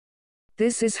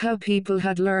This is how people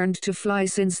had learned to fly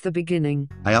since the beginning.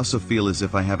 I also feel as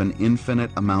if I have an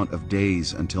infinite amount of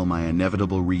days until my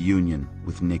inevitable reunion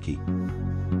with Nikki.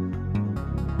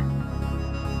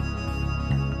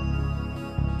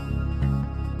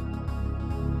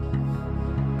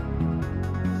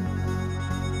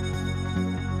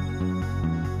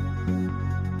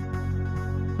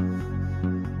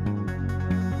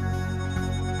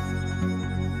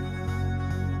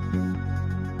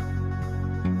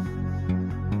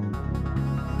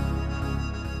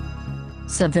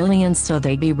 Civilians so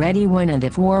they'd be ready when and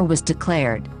if war was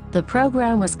declared. The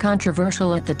program was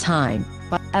controversial at the time,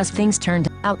 but as things turned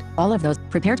out, all of those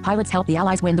prepared pilots helped the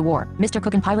Allies win the war. Mr.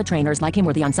 Cook and pilot trainers like him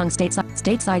were the unsung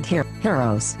stateside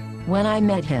heroes. When I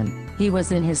met him, he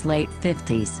was in his late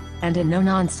 50s, and a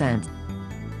no-nonsense,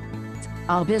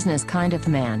 all-business kind of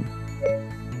man.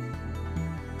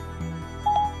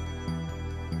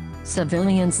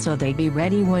 Civilians so they'd be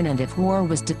ready when and if war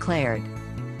was declared.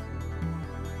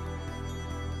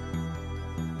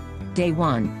 Day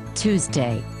 1,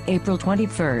 Tuesday, April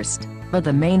 21st, but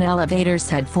the main elevators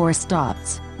had 4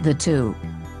 stops, the 2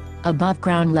 above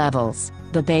ground levels,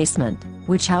 the basement,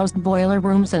 which housed boiler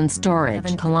rooms and storage,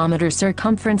 7-kilometer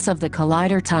circumference of the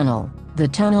Collider Tunnel. The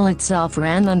tunnel itself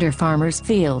ran under farmers'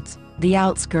 fields, the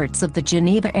outskirts of the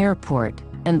Geneva airport,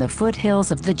 and the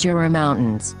foothills of the Jura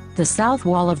Mountains, the south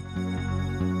wall of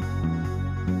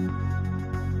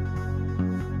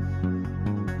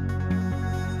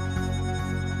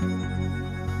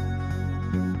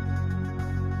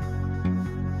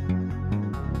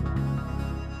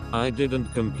I didn't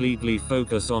completely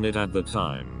focus on it at the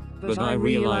time, but I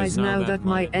realize now that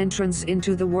my entrance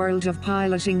into the world of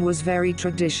piloting was very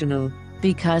traditional.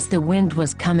 Because the wind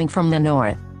was coming from the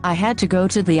north, I had to go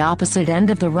to the opposite end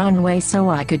of the runway so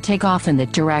I could take off in the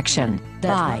direction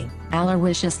that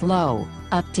Aloysius Low,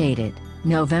 updated,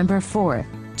 November 4,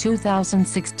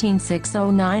 2016,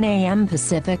 6:09 a.m.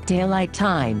 Pacific Daylight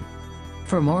Time.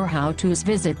 For more how-tos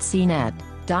visit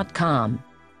cnet.com.